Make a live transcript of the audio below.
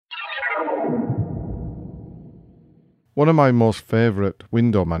One of my most favorite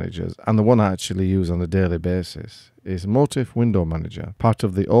window managers, and the one I actually use on a daily basis, is Motif Window Manager, part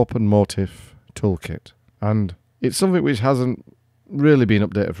of the open-motif toolkit. And it's something which hasn't really been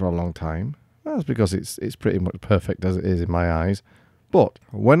updated for a long time. That's because it's pretty much perfect as it is in my eyes. But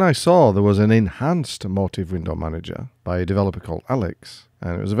when I saw there was an enhanced Motif Window Manager by a developer called Alex,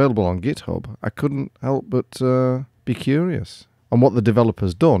 and it was available on GitHub, I couldn't help but be curious. And what the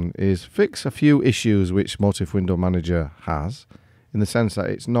developer's done is fix a few issues which Motif Window Manager has, in the sense that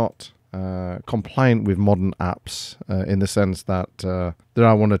it's not compliant with modern apps, in the sense that there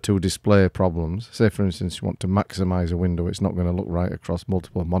are one or two display problems. Say, for instance, you want to maximize a window, it's not going to look right across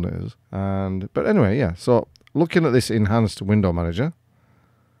multiple monitors. But anyway, yeah, so looking at this enhanced window manager,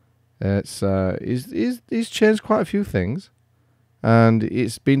 he's changed quite a few things. And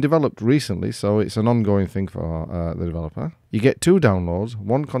it's been developed recently, so it's an ongoing thing for the developer. You get two downloads,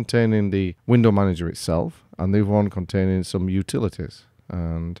 one containing the window manager itself, and the other one containing some utilities.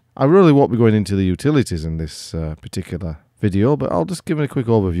 And I really won't be going into the utilities in this particular video, but I'll just give a quick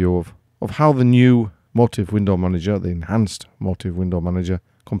overview of how the new Motif Window Manager, the enhanced Motif Window Manager,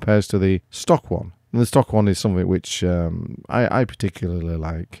 compares to the stock one. And the stock one is something which I particularly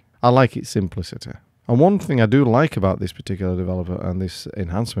like. I like its simplicity. And one thing I do like about this particular developer and this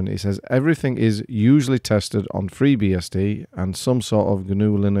enhancement, it says everything is usually tested on FreeBSD and some sort of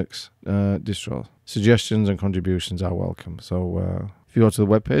GNU Linux distro. Suggestions and contributions are welcome. So if you go to the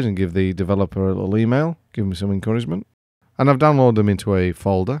webpage and give the developer a little email, give me some encouragement. And I've downloaded them into a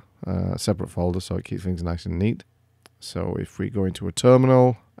folder, a separate folder, so it keeps things nice and neat. So if we go into a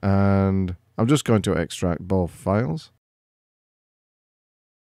terminal, and I'm just going to extract both files.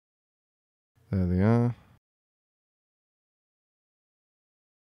 There they are.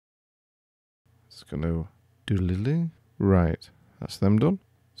 It's going to doodly. Right, that's them done.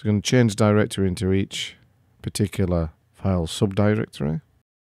 It's going to change directory into each particular file subdirectory.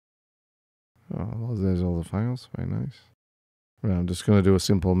 Oh, there's all the files. Very nice. Right, I'm just going to do a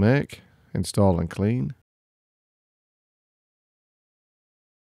simple make, install and clean.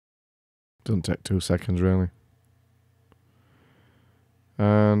 Doesn't take 2 seconds really.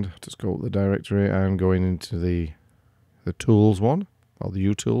 And just go up the directory and going into the tools one, or the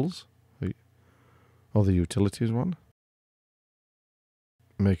utils, or the utilities one.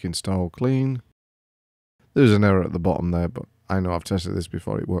 Make install clean. There's an error at the bottom there, but I know I've tested this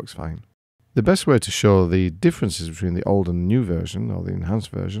before, it works fine. The best way to show the differences between the old and new version, or the enhanced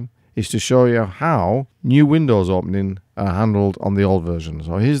version, is to show you how new windows opening are handled on the old version.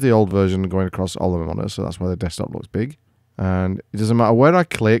 So here's the old version going across all the monitors, so that's why the desktop looks big. And it doesn't matter where I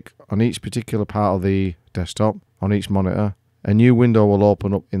click on each particular part of the desktop, on each monitor, a new window will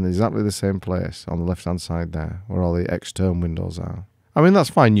open up in exactly the same place on the left hand side there, where all the external windows are. I mean, that's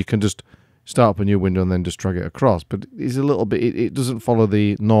fine, you can just start up a new window and then just drag it across, but it's a little bit, it doesn't follow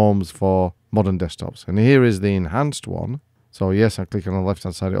the norms for modern desktops. And here is the enhanced one. So yes, I click on the left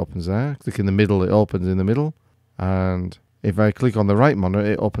hand side, it opens there. Click in the middle, it opens in the middle. And if I click on the right monitor,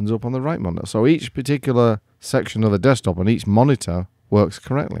 it opens up on the right monitor. So each particular section of the desktop on each monitor works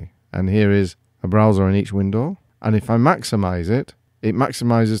correctly. And here is a browser in each window. And if I maximize it, it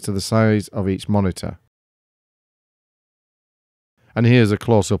maximizes to the size of each monitor. And here's a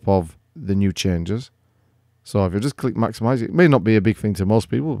close-up of the new changes. So if you just click maximize, it may not be a big thing to most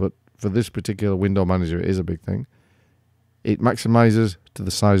people, but for this particular window manager, it is a big thing. It maximizes to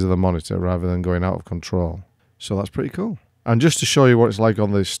the size of the monitor rather than going out of control. So that's pretty cool. And just to show you what it's like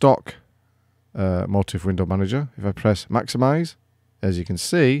on the stock Motif Window Manager, if I press maximize, as you can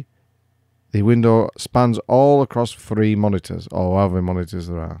see, the window spans all across 3 monitors, or however many monitors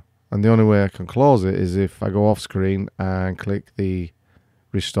there are. And the only way I can close it is if I go off screen and click the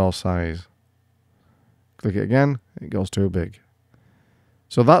restore size. Click it again, it goes too big.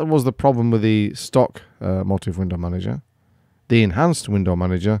 So that was the problem with the stock Motif Window Manager. The enhanced Window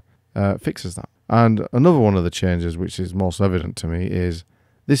Manager fixes that. And another one of the changes which is most evident to me is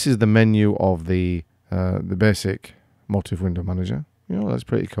this is the menu of the basic Motif Window Manager. You know, that's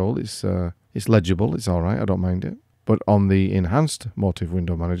pretty cool. It's legible, it's alright, I don't mind it. But on the enhanced Motif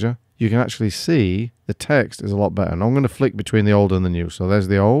Window Manager, you can actually see the text is a lot better. And I'm going to flick between the old and the new. So there's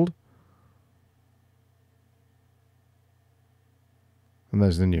the old. And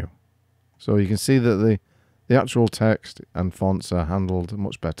there's the new. So you can see that the actual text and fonts are handled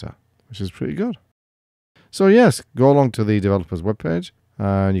much better, which is pretty good. So yes, go along to the developer's webpage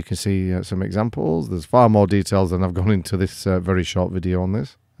and you can see some examples. There's far more details than I've gone into this very short video on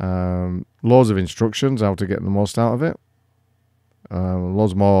this. Loads of instructions how to get the most out of it.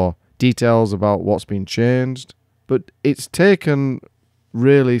 Loads more details about what's been changed. But it's taken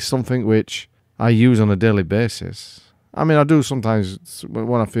really something which I use on a daily basis. I mean, I do sometimes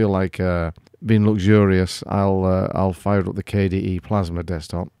when I feel like being luxurious, I'll fire up the KDE Plasma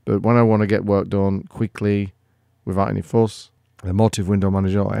desktop. But when I want to get work done quickly, without any fuss, the Motif Window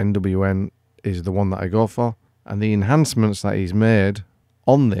Manager, or eMWM, is the one that I go for. And the enhancements that he's made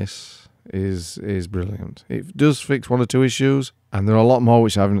on this is brilliant. It does fix one or two issues, and there are a lot more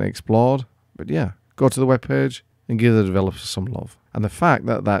which I haven't explored. But yeah, go to the webpage and give the developers some love. And the fact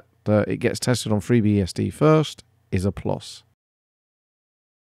that it gets tested on FreeBSD first is a plus.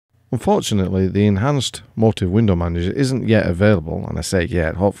 Unfortunately, the enhanced Motif Window Manager isn't yet available, and I say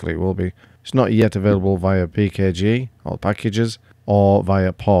yet, hopefully it will be. It's not yet available via PKG or packages or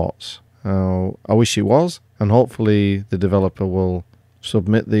via ports. I wish it was, and hopefully the developer will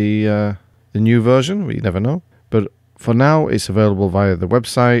submit the new version. We never know. But for now, it's available via the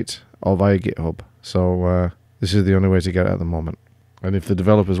website or via GitHub. So this is the only way to get it at the moment. And if the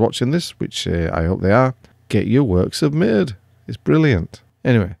developer's watching this, which I hope they are, get your work submitted. It's brilliant.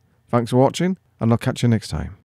 Anyway, thanks for watching, and I'll catch you next time.